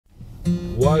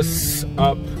What's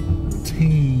up,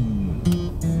 team?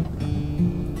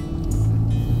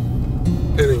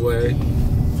 Anyway,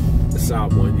 it's our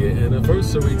 1 year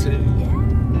anniversary,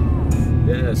 team.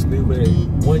 Yes, we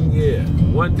made 1 year.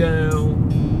 One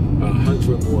down,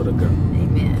 100 more to go.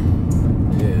 Amen.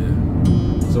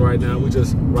 Yeah. So right now we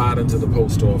just riding to the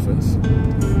post office.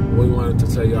 We wanted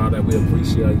to tell y'all that we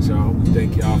appreciate y'all. We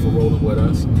thank y'all for rolling with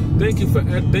us. Thank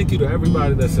you to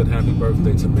everybody that said happy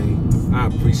birthday to me. I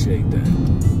appreciate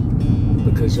that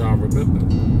because y'all remember.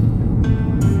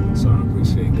 So I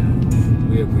appreciate that.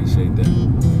 We appreciate that.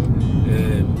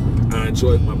 And I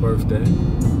enjoyed my birthday.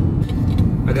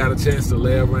 I got a chance to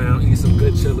lay around, eat some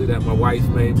good chili that my wife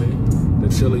made me. The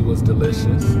chili was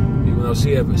delicious, even though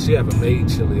she haven't made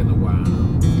chili in a while.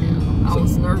 Yeah, I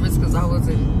was nervous because I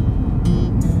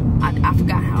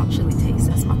forgot how chili tastes.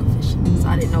 That's my confession. So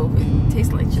I didn't know if it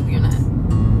tastes like chili or not.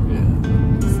 Yeah.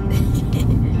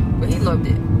 But he loved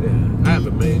it. Yeah. I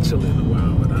haven't made chili in a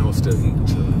while, but I was still eating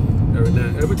chili.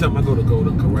 Every time I go to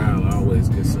Golden Corral, I always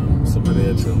get some of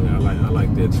their chili. I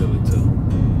like their chili too.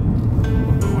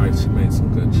 My wife, she made some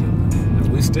good chili.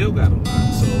 And we still got a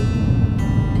lot, so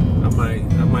I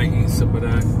might eat some of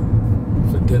that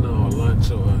for dinner or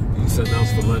lunch, or eat something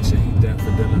else for lunch and eat that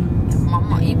for dinner.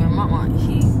 Mama, he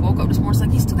woke up this morning,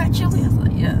 like, you still got chili? I was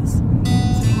like, yes. So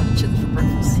he wanted chili for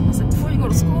breakfast. I was like, before you go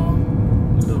to school?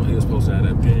 You know, he was supposed to have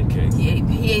that pancake.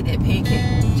 He ate that pancake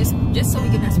just so he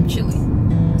could have some chili.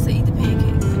 I said, eat the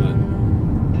pancake.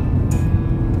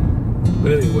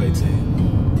 But anyway,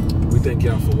 team, we thank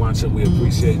y'all for watching. We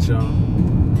appreciate y'all.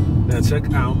 Now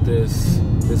check out this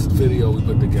video we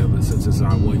put together since it's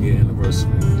our 1 year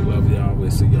anniversary. We love y'all. We'll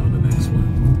see y'all in the next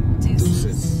one.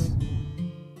 Deuces.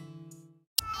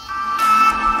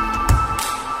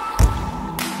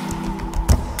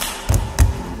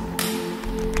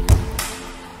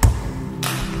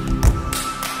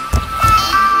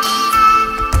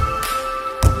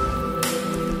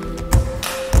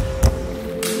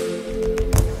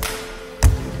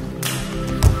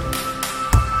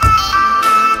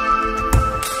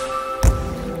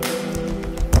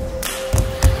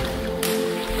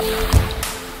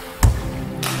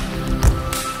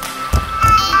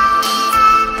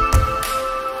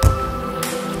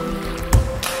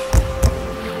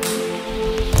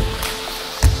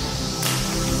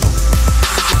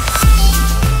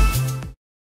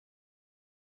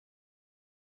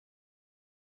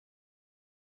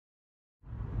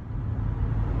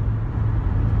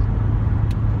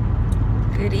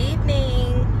 Good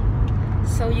evening.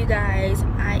 So you guys,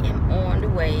 I am on the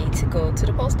way to go to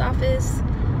the post office,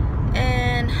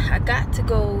 and I got to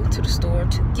go to the store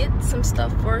to get some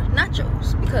stuff for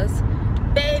nachos because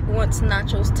babe wants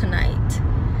nachos tonight.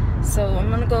 So I'm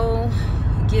gonna go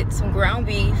get some ground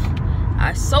beef.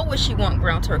 I so wish she want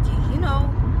ground turkey, you know.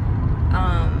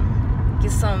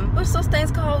 Get some, what's those things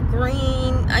called?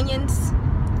 Green onions.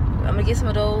 I'm gonna get some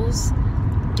of those.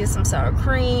 Get some sour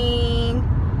cream.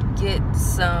 Get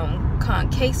some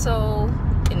con queso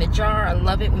in the jar. I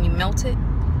love it when you melt it.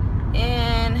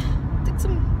 And get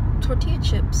some tortilla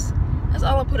chips. That's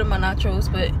all I put in my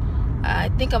nachos, but I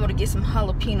think I'm gonna get some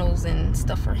jalapenos and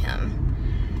stuff for him.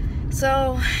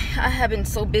 So I have been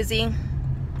so busy.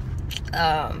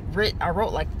 I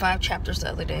wrote like 5 chapters the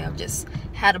other day. I've just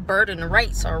had a burden to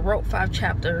write, so I wrote 5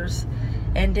 chapters,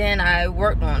 and then I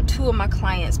worked on 2 of my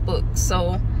clients' books.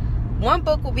 So one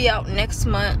book will be out next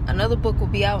month, another book will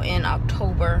be out in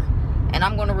October, and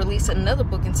I'm going to release another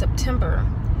book in September.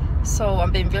 So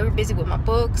I've been very busy with my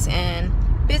books and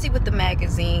busy with the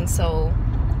magazine. So,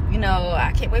 you know,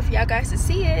 I can't wait for y'all guys to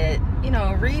see it, you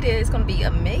know, read it. It's going to be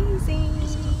amazing.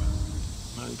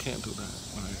 No, you can't do that.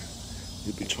 Like,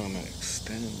 you'd be trying to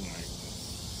extend, like,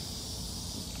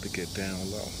 to get down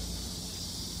low.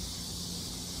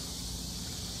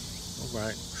 All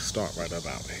right, start right up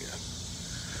out here.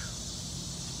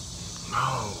 No.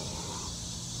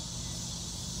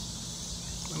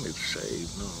 I need to shave.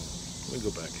 No. Let me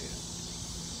go back here.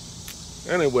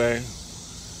 Anyway,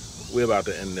 we're about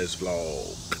to end this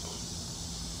vlog.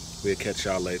 We'll catch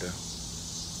y'all later.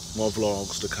 More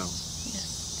vlogs to come.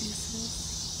 Yes,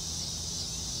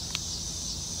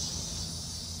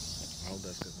 I hope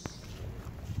that's good.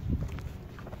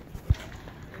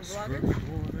 vlogger?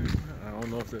 I don't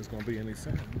know if there's going to be any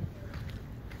sound.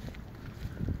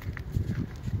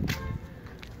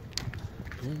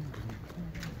 Boom, boom, boom.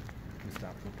 Let me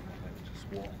stop looking at that and just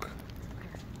walk.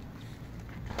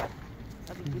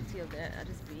 I'll be guilty of that. I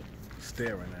just be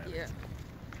Staring at it. yeah.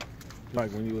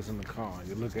 Like when you was in the car,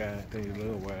 you look at it, then you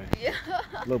look away. Yeah.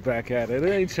 Look back at it. It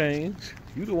ain't changed.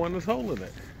 You the one that's holding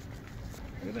it.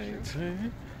 It ain't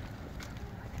changed.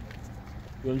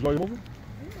 You enjoy your movie?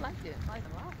 You liked it like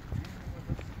a lot.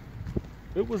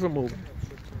 It was a movie.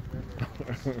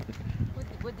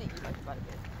 What did you like about it?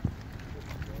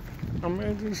 I mean,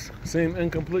 it just seemed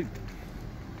incomplete.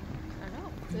 I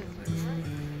know.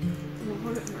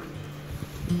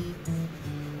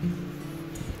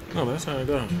 No, that's how it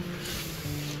goes.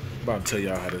 About to tell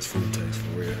y'all how this food tastes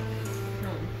for real.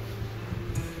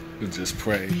 You just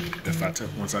pray if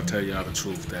once I tell y'all the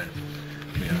truth that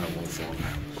me and I won't fall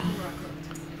out.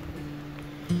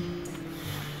 Yeah,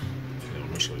 I'm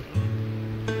gonna show you.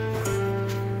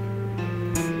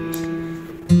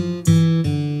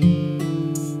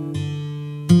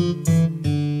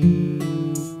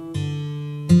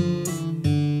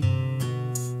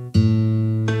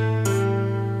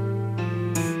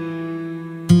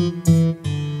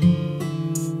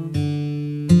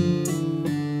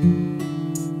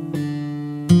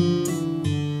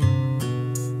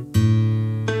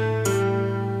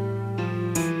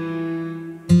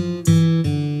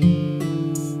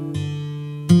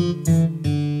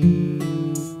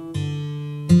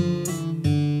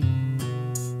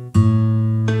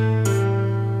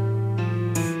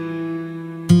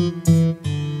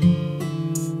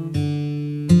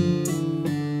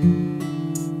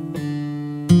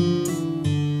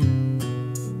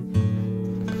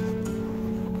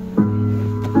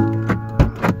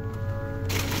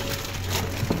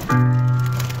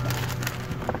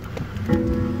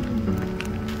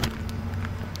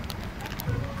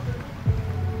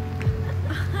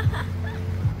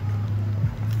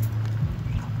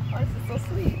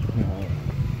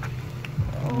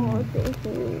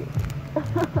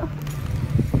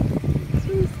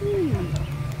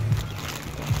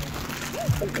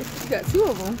 You got 2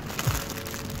 of them.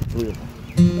 3 of them.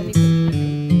 Let me put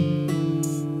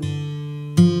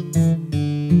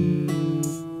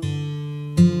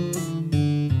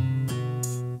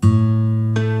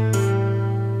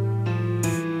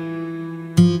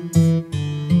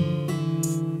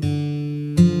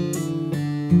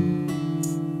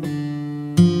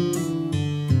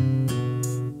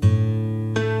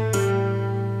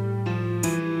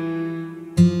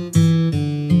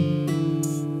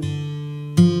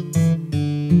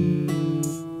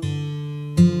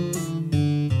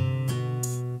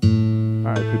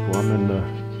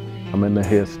I'm in the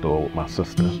hair store with my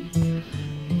sister.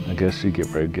 I guess she get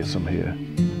ready to get some hair.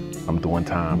 I'm doing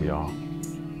time, y'all.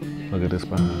 Look at this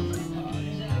behind me.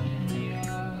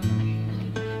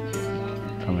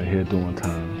 I'm in here doing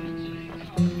time.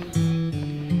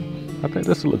 I think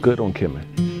this will look good on Kimmy.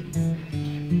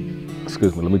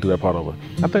 Excuse me, let me do that part over.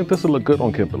 I think this will look good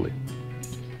on Kimberly.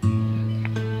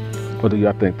 What do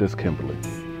y'all think this Kimberly?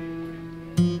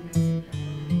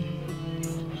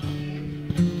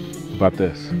 About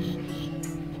this?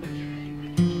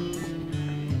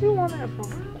 You want that for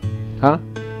real? Huh?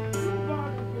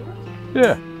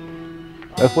 Yeah.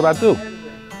 That's what I do.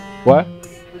 What?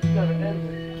 But you gotta edit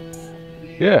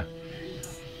it. Yeah.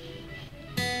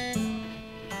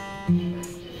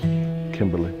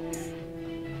 Kimberly.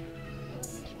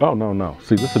 Oh, no.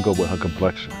 See, this will go with her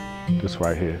complexion. This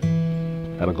right here.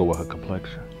 That'll go with her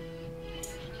complexion.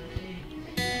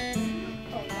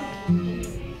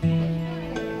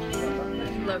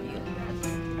 love you.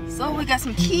 So we got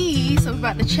some keys, so we're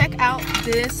about to check out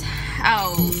this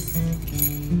house.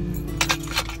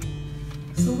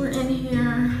 So we're in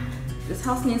here. This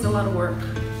house needs a lot of work.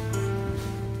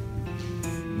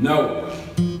 No.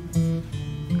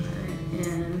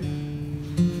 And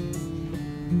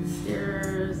the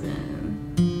stairs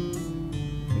and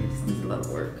it just needs a lot of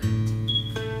work.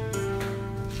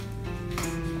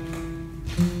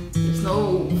 There's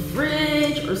no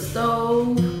fridge or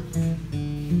stove.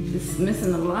 It's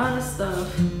missing a lot of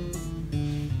stuff.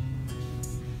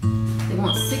 They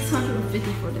want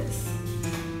 $650 for this.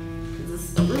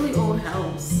 It's a really old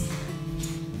house.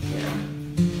 Yeah.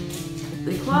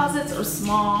 The closets are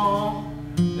small.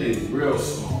 They real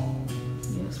small.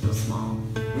 Yeah, it's real small.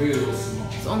 Real small.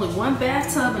 There's only one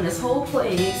bathtub in this whole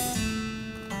place.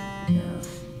 Yeah.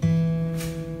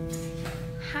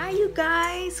 Hi you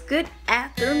guys, good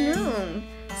afternoon.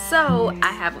 So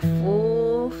I have a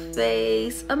full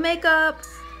face of makeup.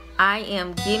 I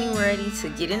am getting ready to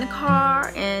get in the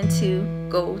car and to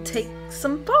go take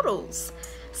some photos.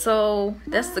 So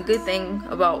that's the good thing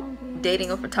about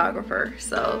dating a photographer.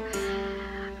 So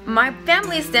my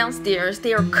family is downstairs.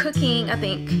 They are cooking, I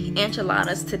think,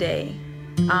 enchiladas today.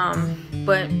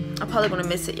 But I'm probably gonna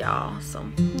miss it, y'all. So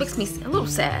it makes me a little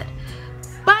sad.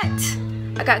 But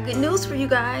I got good news for you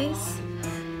guys.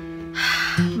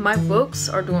 My books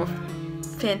are doing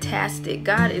fantastic.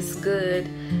 God is good.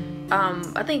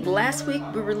 I think last week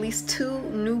we released 2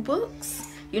 new books.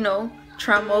 You know,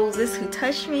 Tron Moses, Who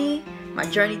Touched Me, My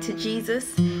Journey to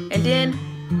Jesus, and then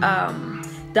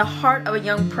The Heart of a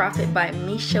Young Prophet by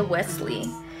Misha Wesley.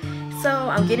 So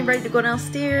I'm getting ready to go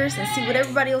downstairs and see what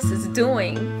everybody else is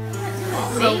doing.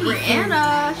 So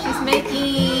Brianna, she's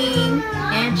making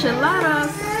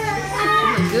enchiladas.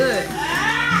 They look good.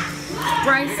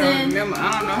 Bryson, Remember,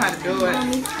 I don't know how to do it.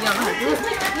 you don't know how to do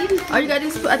it? All you gotta do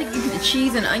is put, I think you put the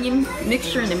cheese and onion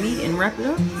mixture in the meat and wrap it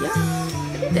up. Yeah,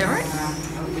 I did that right.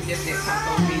 We just did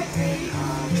taco meat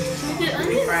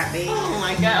and fried beans. Oh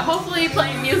my god, hopefully you're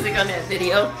playing music on that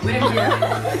video.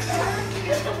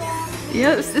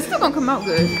 Yeah, it's still gonna come out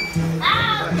good.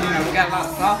 But, you know, we got a lot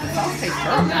of sauce. The sauce tastes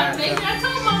terrible by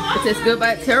itself. It tastes good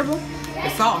by it, terrible? The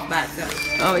sauce by itself.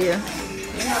 Oh yeah.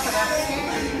 You know what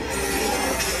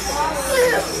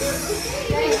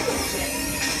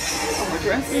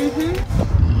Mm-hmm.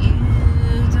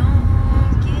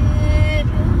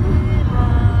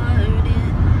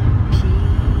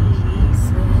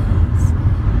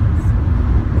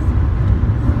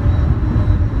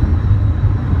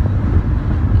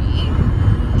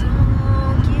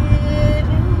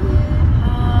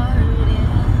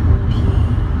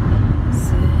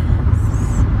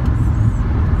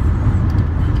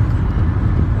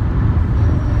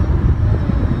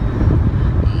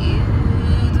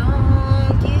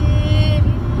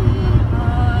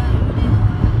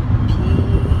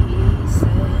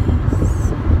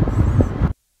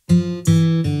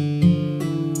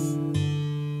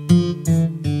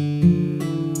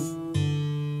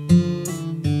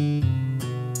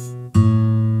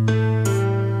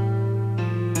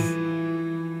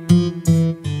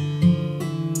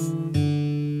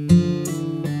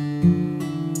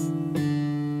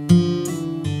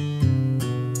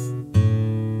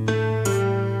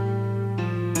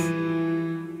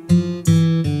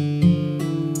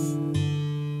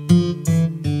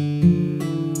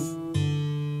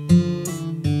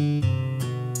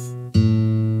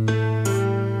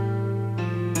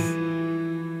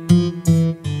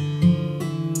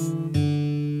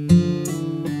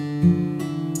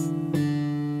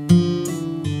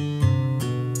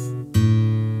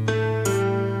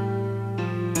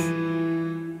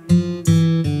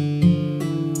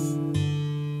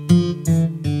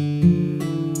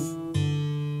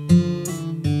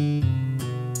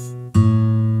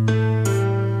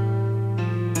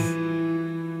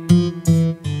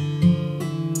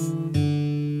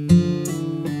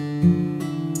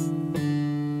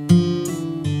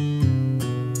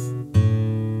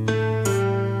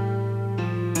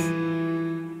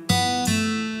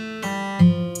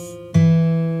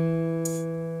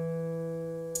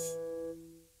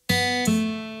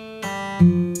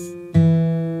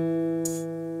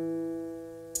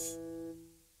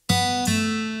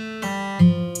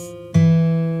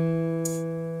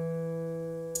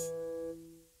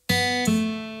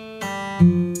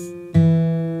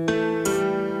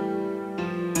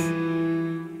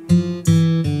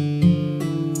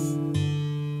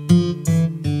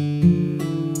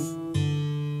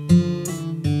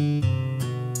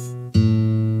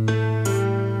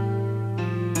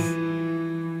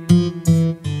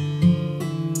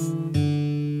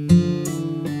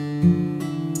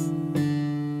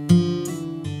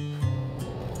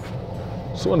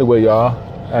 So anyway, y'all,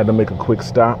 I had to make a quick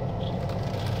stop.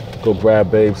 Go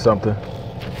grab babe something.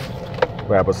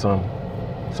 Grab her some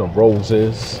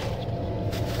roses.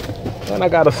 And I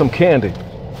got her some candy.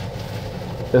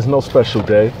 There's no special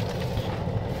day.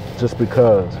 Just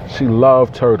because she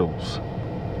loved turtles.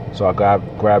 So I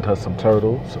grabbed her some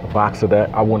turtles, a box of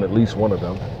that. I want at least one of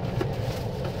them.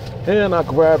 And I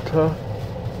grabbed her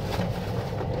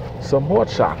some more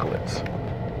chocolates.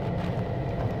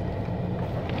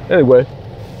 Anyway,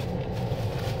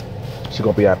 she's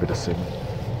gonna be happy to see me.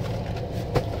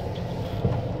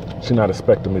 She's not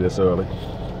expecting me this early.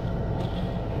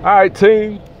 All right,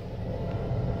 team.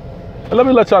 And let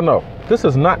me let y'all know, this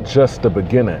is not just the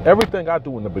beginning. Everything I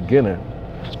do in the beginning,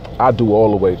 I do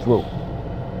all the way through.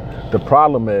 The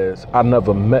problem is I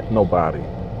never met nobody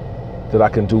that I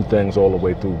can do things all the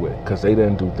way through with, because they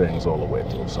didn't do things all the way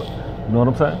through. So, you know what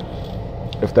I'm saying?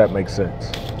 If that makes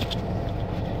sense.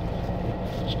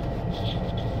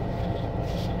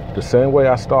 The same way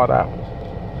I start out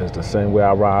is the same way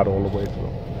I ride all the way through.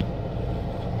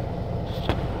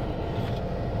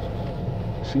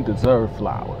 She deserved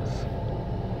flowers.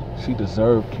 She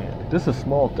deserved candy. This is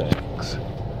small things.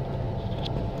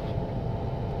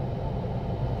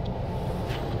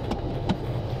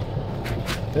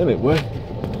 Anyway,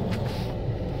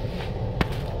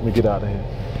 let me get out of here.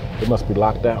 It must be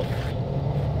locked out.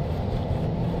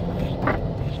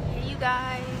 Hey, you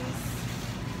guys.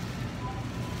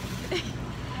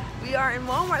 We are in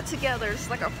Walmart together. It's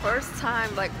like our first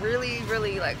time, like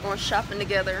really like going shopping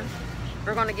together.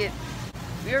 We're gonna get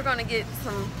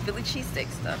some Philly cheesesteak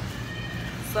stuff.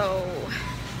 So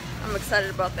I'm excited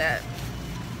about that.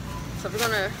 So we're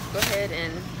gonna go ahead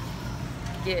and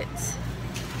I'm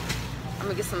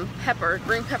gonna get some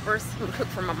green peppers. I'm gonna cook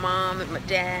for my mom and my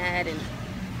dad and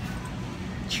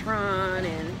Tron,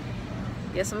 and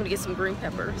yes, I'm gonna get some green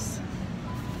peppers.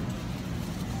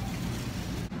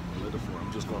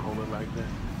 I'm just gonna hold it like that.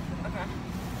 Okay.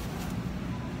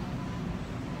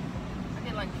 I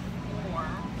get like 4.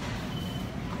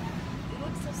 It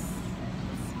looks so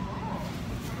small.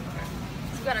 Okay.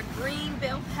 So we got a green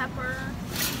bell pepper.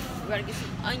 We gotta get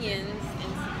some onions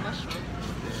and some mushrooms.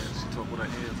 Yeah, she talk with her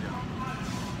hands, y'all.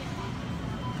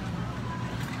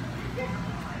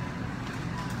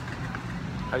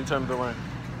 How you turn it around?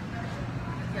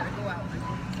 You gotta go out.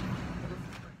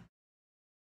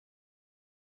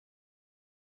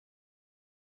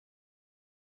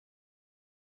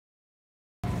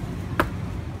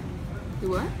 Do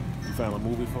what? You found a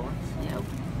movie for us? Yeah,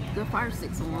 the Fire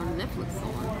Stick's on, Netflix is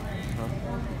on. Huh?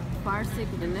 Fire Stick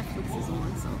and the Netflix is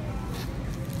on, so.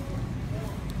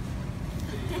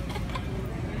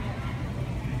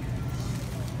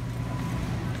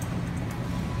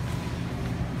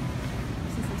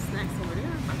 See some snacks over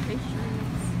there, my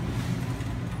pastries.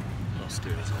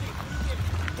 Upstairs.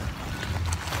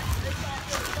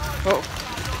 Oh,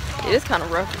 it is kind of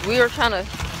rough. We are trying to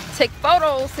take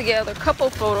photos together,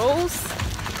 couple photos,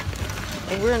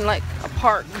 and we're in like a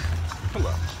park. Pull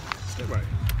up. Stay right.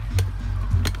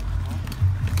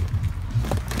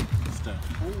 It's that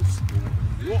old school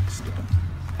New York stuff.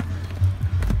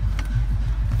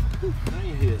 Now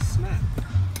you hear it snap.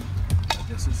 I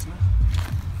guess it snapped.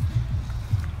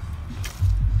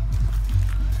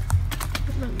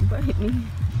 Don't bite me.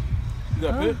 You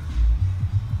got bit?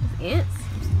 It's ants.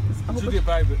 Did you get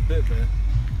bit, man?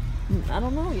 I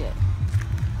don't know yet.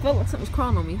 I felt like something was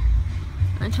crawling on me.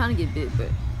 I ain't trying to get bit, but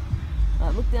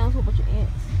I looked down to a bunch of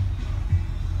ants.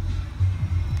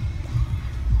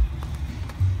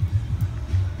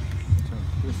 Turn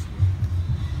this way.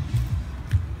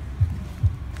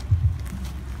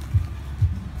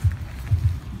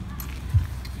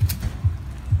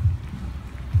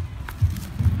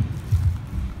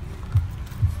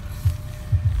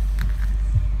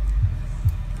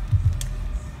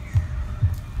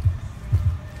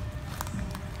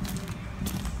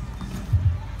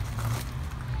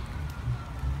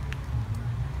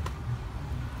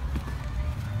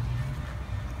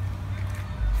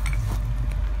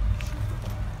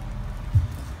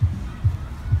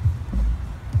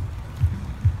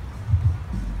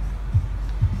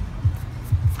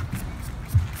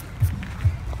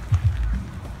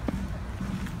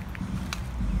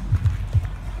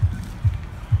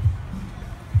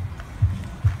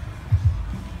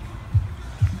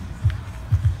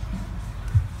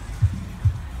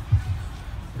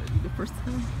 First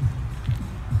time.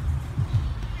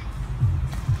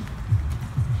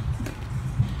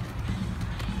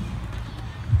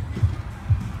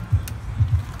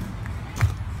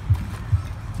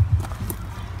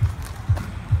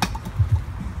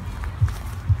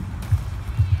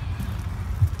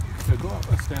 Okay, go up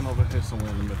and stand over here somewhere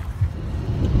in the middle.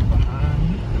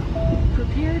 Behind.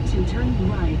 Prepare to turn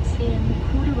right in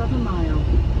 1/4 mile.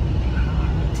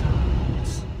 Behind the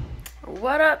times.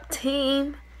 What up,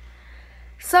 team?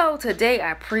 So today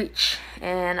I preach,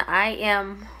 and I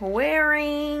am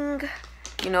wearing,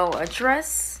 a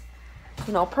dress,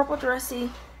 purple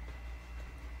dressy.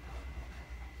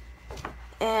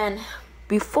 And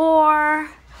before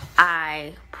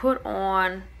I put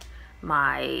on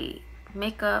my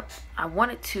makeup, I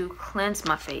wanted to cleanse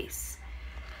my face.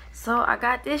 So I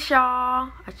got this,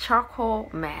 y'all, a charcoal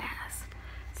mask.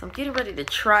 So I'm getting ready to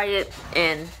try it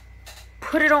and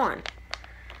put it on.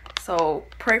 So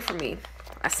pray for me.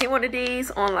 I seen one of these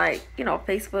on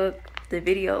Facebook, the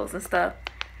videos and stuff.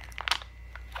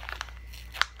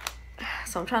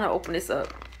 So I'm trying to open this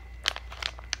up.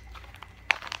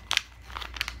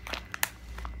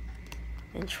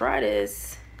 And try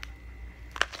this.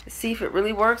 See if it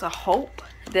really works. I hope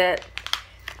that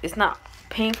it's not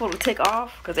painful to take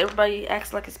off, because everybody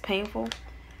acts like it's painful.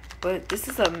 But this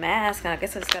is a mask, and I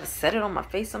guess I just gotta set it on my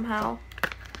face somehow.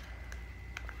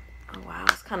 Oh wow,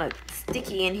 it's kind of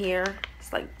sticky in here.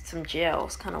 It's like some gel.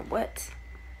 It's kind of wet.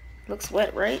 Looks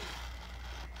wet, right?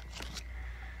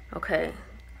 Okay,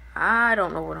 I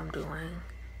don't know what I'm doing.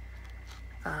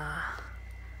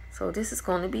 So this is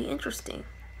going to be interesting.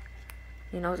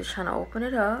 Just trying to open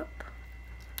it up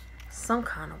some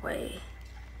kind of way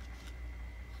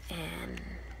and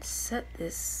set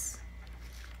this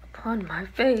on my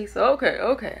face. Okay,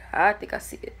 okay. I think I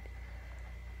see it.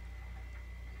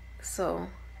 So,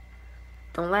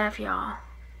 don't laugh, y'all.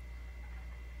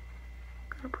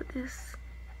 Gonna put this,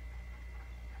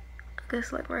 I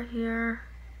guess, like right here.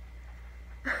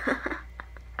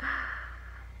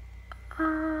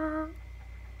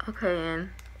 Okay, and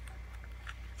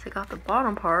take out the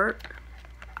bottom part.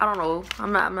 I don't know.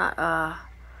 I'm not, yeah.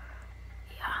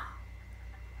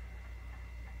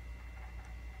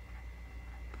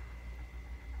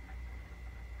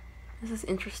 This is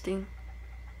interesting.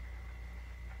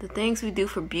 The things we do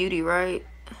for beauty, right?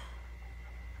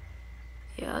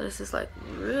 Yeah, this is like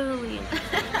really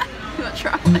interesting. I'm gonna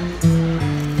try.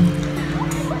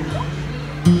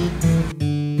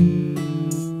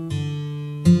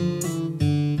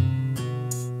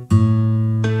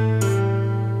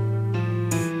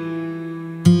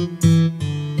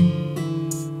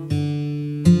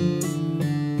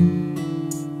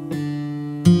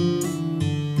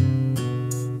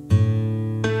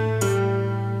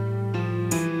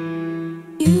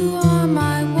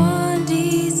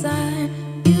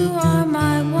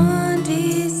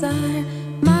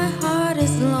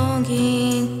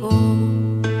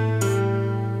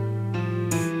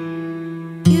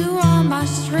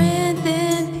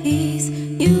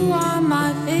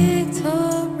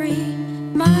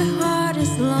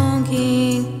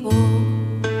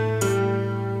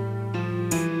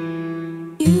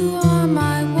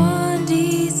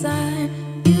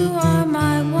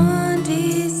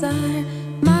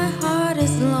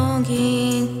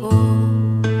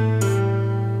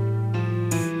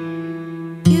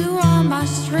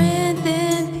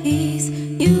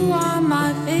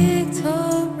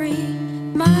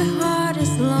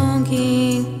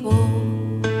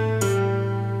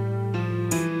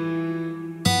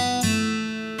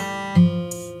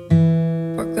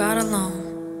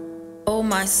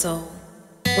 My soul,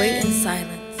 wait in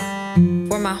silence,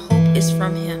 for my hope is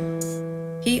from him.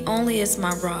 He only is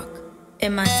my rock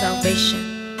and my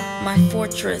salvation, my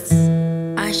fortress.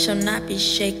 I shall not be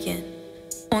shaken.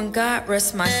 On God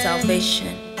rests my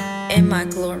salvation and my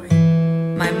glory.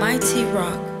 My mighty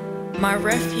rock, my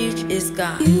refuge is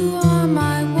God. You are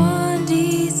my one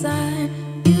desire.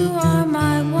 You are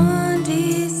my one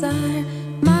desire.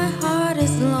 My heart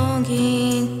is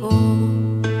longing for.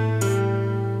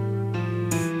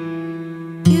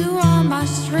 My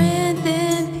strength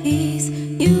and peace,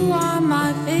 you are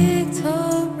my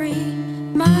victory.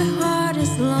 My heart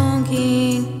is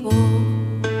longing for.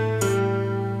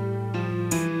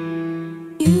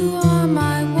 You are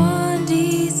my one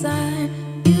desire.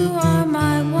 You are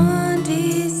my one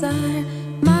desire.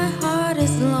 My heart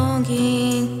is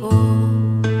longing for.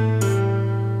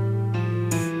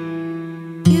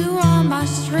 You are my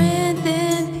strength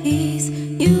and peace.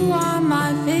 You are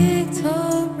my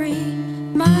victory.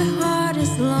 My heart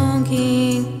is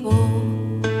longing for.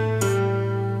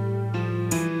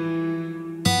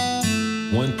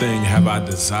 One thing have I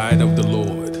desired of the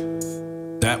Lord,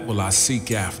 that will I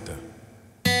seek after,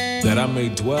 that I may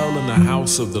dwell in the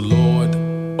house of the Lord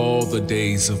all the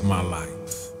days of my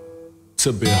life,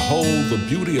 to behold the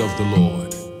beauty of the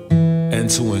Lord, and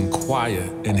to inquire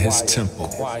in his temple.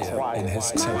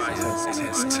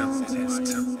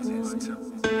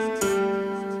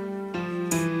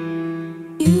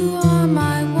 You are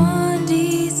my one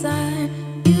desire.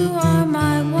 You are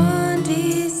my one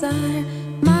desire.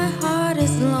 My heart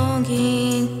is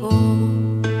longing for.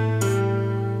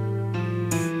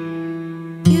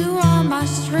 You are my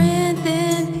strength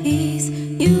and peace.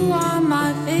 You are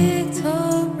my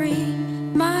victory.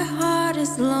 My heart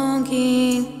is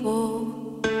longing for.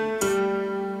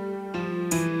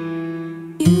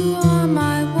 You are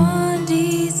my one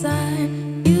desire.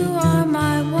 You are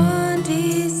my one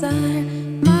desire.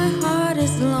 My heart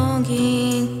is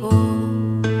longing for.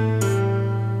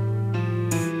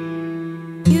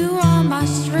 You are my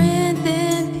strength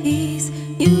and peace.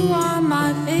 You are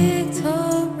my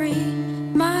victory.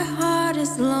 My heart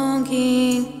is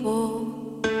longing for.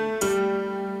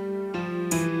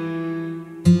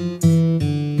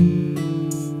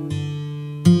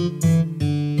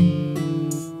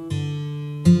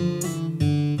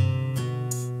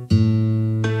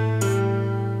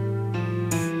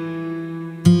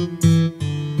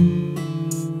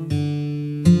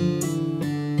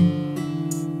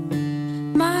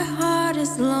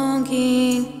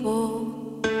 Longing for.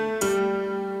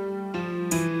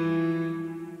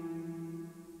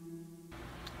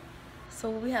 So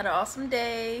we had an awesome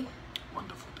day.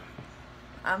 Wonderful day.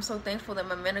 I'm so thankful that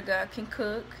my man of God can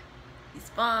cook. He's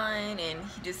fine, and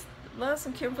he just loves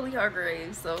some Kimberly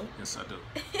Hargraves. So yes, I do.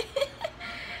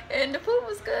 And the food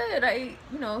was good. I ate,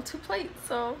 you know, 2 plates.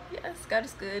 So yes, God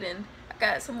is good. And I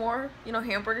got some more, you know,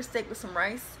 hamburger steak with some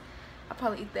rice. I'll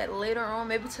probably eat that later on,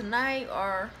 maybe tonight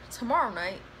or tomorrow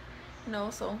night. You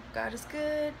know, so God is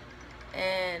good.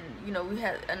 And you know, we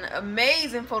had an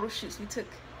amazing photo shoots. We took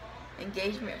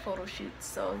engagement photo shoots.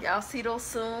 So y'all see those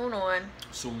soon on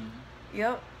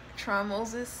Yep,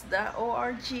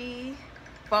 tronmoses.org.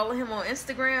 Follow him on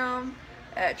Instagram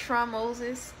at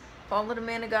tronmoses. Follow the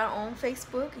Man of God on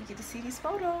Facebook. You get to see these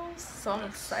photos. So I'm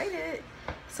excited.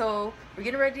 So we're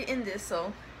getting ready to end this.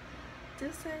 So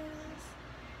deuces.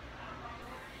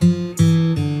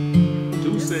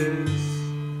 Deuces.